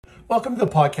Welcome to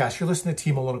the podcast. You're listening to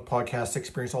Team Olympic Podcast,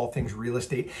 experience all things real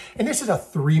estate. And this is a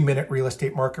 3-minute real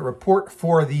estate market report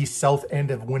for the south end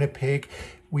of Winnipeg.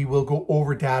 We will go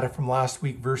over data from last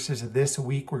week versus this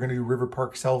week. We're going to do River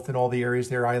Park South and all the areas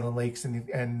there, Island Lakes and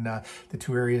the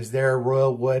two areas there,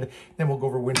 Royal Wood. Then we'll go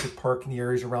over Windsor Park and the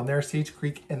areas around there, Sage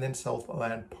Creek, and then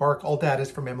Southland Park. All data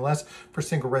is from MLS for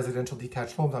single residential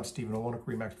detached homes. I'm Stephen Olonik,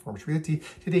 Remax Performance Realty.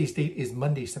 Today's date is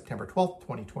Monday, September 12th,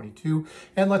 2022.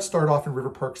 And let's start off in River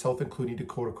Park South, including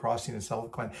Dakota Crossing and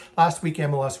South Glen. Last week,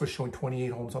 MLS was showing 28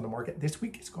 homes on the market. This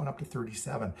week, it's gone up to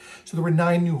 37. So there were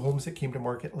 9 new homes that came to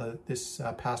market this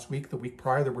past week. The week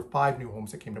prior, there were 5 new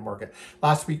homes that came to market.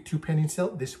 Last week, 2 pending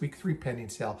sale. This week, 3 pending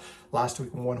sale. Last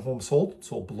week, 1 home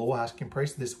sold below asking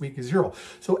price. This week is 0.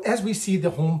 So as we see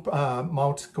the home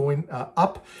mounts going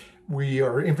up,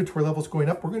 our inventory levels going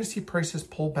up, we're going to see prices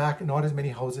pull back and not as many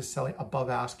houses selling above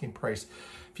asking price.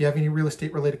 If you have any real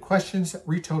estate related questions,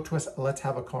 reach out to us. Let's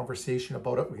have a conversation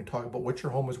about it. We can talk about what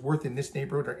your home is worth in this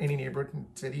neighborhood or any neighborhood in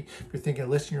the city. If you're thinking of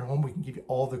listing your home, we can give you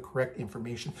all the correct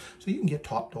information so you can get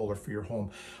top dollar for your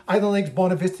home. Island Lakes,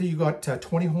 Bonavista, you got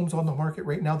 20 homes on the market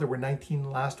right now. There were 19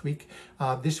 last week.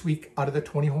 This week, out of the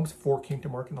 20 homes, 4 came to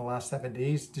market in the last 7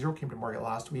 days. 0 came to market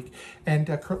last week. And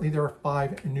currently there are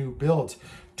 5 new builds.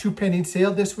 2 pending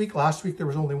sale this week. Last week there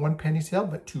was only 1 pending sale,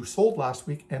 but 2 sold last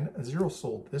week and 0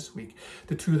 sold this week.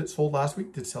 The 2 that sold last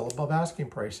week did sell above asking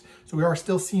price. So we are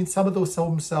still seeing some of those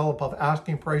homes sell above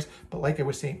asking price. But like I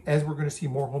was saying, as we're going to see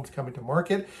more homes coming to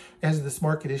market, as this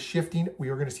market is shifting, we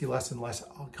are going to see less and less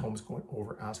homes going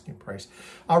over asking price.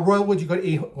 Royal Wood, you got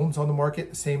 8 homes on the market,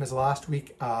 the same as last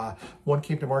week. 1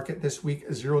 came to market this week,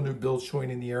 0 new builds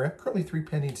showing in the area. Currently 3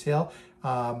 pending sale.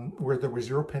 Where there was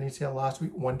 0 pending sale last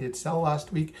week, 1 did sell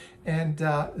last week, and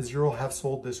 0 have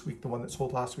sold this week. The one that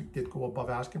sold last week did go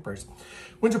above asking price.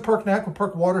 Windsor Park and Aqua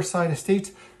Park Waterside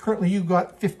Estates. Currently, you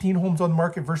got 15 homes on the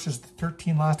market versus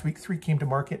 13 last week. 3 came to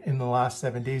market in the last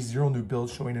 7 days. 0 new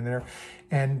builds showing in there.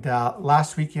 And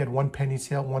last week, you had 1 pending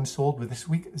sale, 1 sold. But this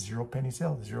week, 0 pending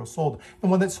sale, 0 sold. The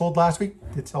one that sold last week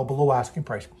did sell below asking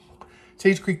price.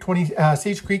 Sage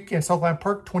Creek and Southland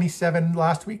Park, 27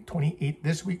 last week, 28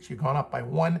 this week. So you've gone up by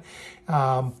 1.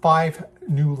 5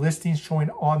 new listings showing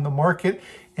on the market.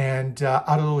 And out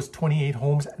of those 28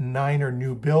 homes, 9 are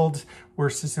new builds,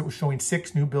 versus it was showing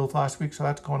 6 new builds last week. So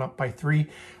that's gone up by 3.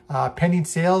 Pending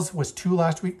sales was 2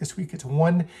 last week. This week it's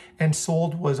 1. And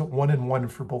sold was 1 and 1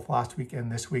 for both last week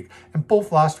and this week. And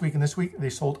both last week and this week, they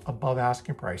sold above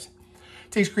asking price.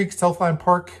 Sage Creek, Southland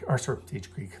Park,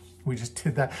 Sage Creek. We just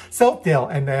did that. Southdale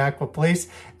and Niagara Place.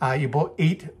 You bought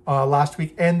 8 last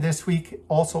week and this week.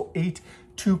 Also 8.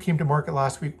 2 came to market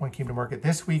last week. 1 came to market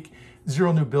this week.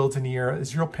 0 new builds in the year.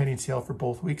 0 pending sale for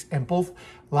both weeks. And both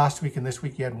last week and this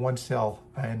week, you had 1 sale.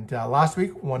 And last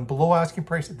week, 1 below asking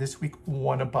price. This week,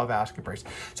 1 above asking price.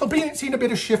 So seeing a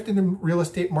bit of shift in the real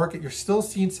estate market. You're still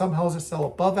seeing some houses sell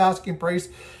above asking price.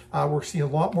 We're seeing a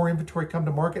lot more inventory come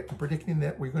to market. I'm predicting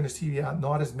that we're going to see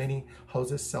not as many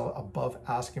houses sell above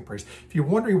asking price. If you're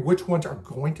wondering which ones are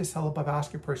going to sell above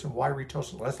asking price and why, retail,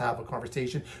 so let's have a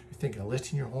conversation. You're thinking of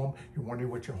listing your home. You're wondering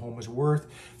what your home is worth.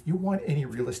 You want any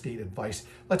real estate advice.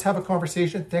 Let's have a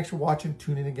conversation. Thanks for watching.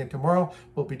 Tune in again tomorrow.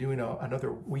 We'll be doing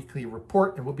another weekly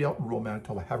report, and we'll be out in rural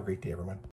Manitoba. Have a great day, everyone.